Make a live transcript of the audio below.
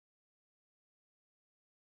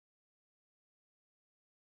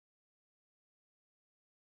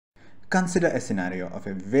Consider a scenario of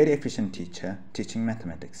a very efficient teacher teaching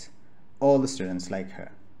mathematics. All the students like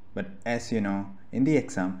her. But as you know, in the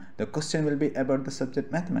exam, the question will be about the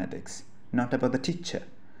subject mathematics, not about the teacher.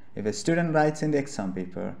 If a student writes in the exam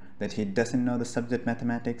paper that he doesn't know the subject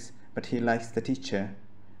mathematics, but he likes the teacher,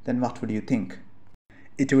 then what would you think?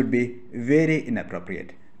 It would be very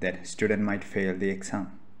inappropriate that student might fail the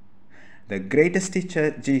exam. The greatest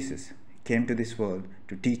teacher, Jesus, came to this world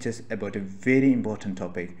to teach us about a very important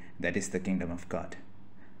topic, that is the kingdom of God.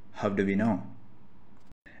 How do we know?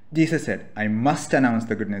 Jesus said, I must announce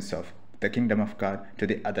the goodness of the kingdom of God to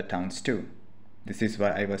the other towns too. This is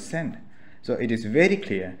why I was sent. So it is very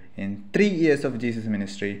clear, in 3 years of Jesus'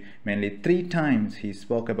 ministry, mainly 3 times he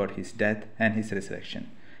spoke about his death and his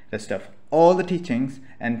resurrection. Rest of all the teachings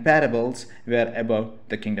and parables were about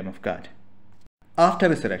the kingdom of God. After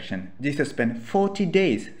resurrection, Jesus spent 40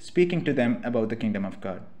 days speaking to them about the kingdom of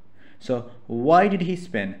God. So why did he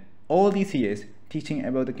spend all these years teaching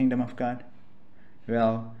about the kingdom of God?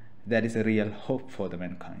 Well, that is a real hope for the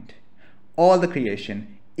mankind. All the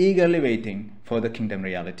creation eagerly waiting for the kingdom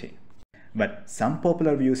reality. But some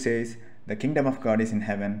popular view says the kingdom of God is in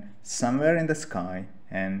heaven, somewhere in the sky,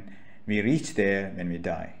 and we reach there when we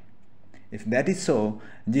die. If that is so,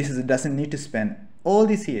 Jesus doesn't need to spend all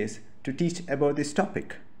these years to teach about this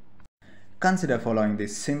topic. Consider following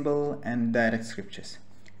these simple and direct scriptures.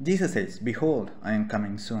 Jesus says, behold, I am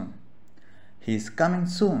coming soon. He is coming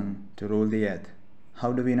soon to rule the earth.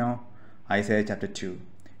 How do we know? Isaiah chapter 2.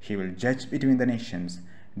 He will judge between the nations.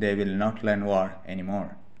 They will not learn war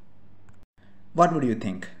anymore. What would you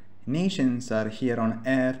think? Nations are here on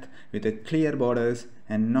earth with the clear borders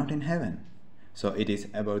and not in heaven. So it is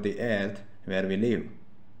about the earth where we live.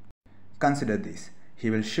 Consider this. He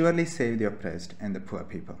will surely save the oppressed and the poor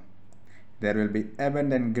people. There will be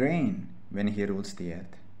abundant grain when he rules the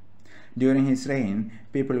earth. During his reign,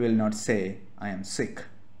 people will not say, I am sick.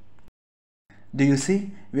 Do you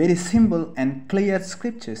see? Very simple and clear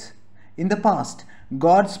scriptures. In the past,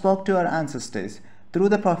 God spoke to our ancestors through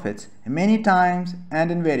the prophets many times and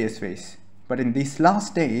in various ways. But in these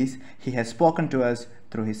last days, he has spoken to us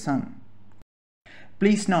through his Son.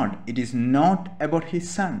 Please note, it is not about his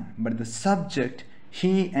Son, but the subject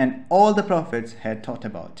he and all the prophets had taught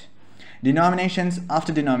about. Denominations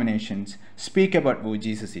after denominations speak about who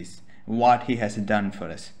Jesus is, what he has done for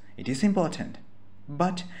us. It is important.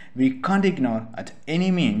 But we can't ignore at any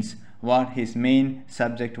means what his main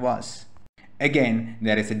subject was. Again,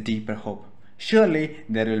 there is a deeper hope. Surely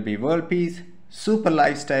there will be world peace, super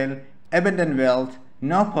lifestyle, abundant wealth,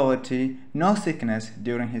 no poverty, no sickness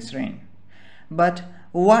during his reign. But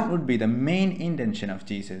what would be the main intention of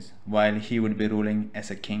Jesus while he would be ruling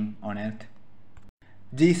as a king on earth?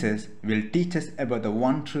 Jesus will teach us about the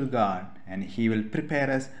one true God, and he will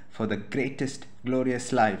prepare us for the greatest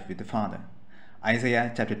glorious life with the Father.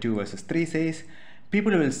 Isaiah chapter 2 verses 3 says,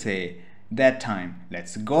 people will say, that time,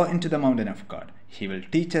 let's go into the mountain of God. He will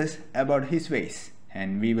teach us about his ways,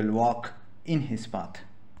 and we will walk in his path.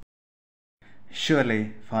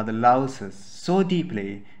 Surely, Father loves us so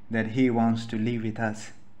deeply that he wants to live with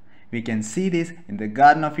us. We can see this in the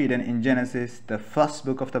Garden of Eden in Genesis, the first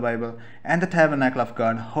book of the Bible, and the tabernacle of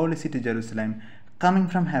God, holy city Jerusalem, coming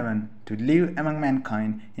from heaven to live among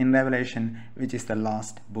mankind in Revelation, which is the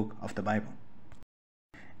last book of the Bible.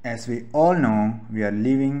 As we all know, we are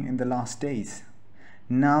living in the last days.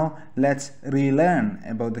 Now let's relearn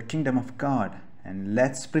about the kingdom of God and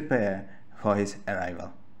let's prepare for his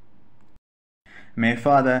arrival. May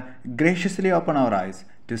Father graciously open our eyes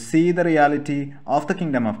to see the reality of the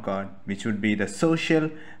kingdom of God, which would be the social,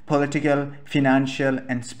 political, financial,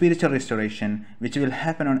 and spiritual restoration which will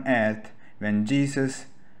happen on earth when Jesus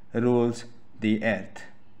rules the earth.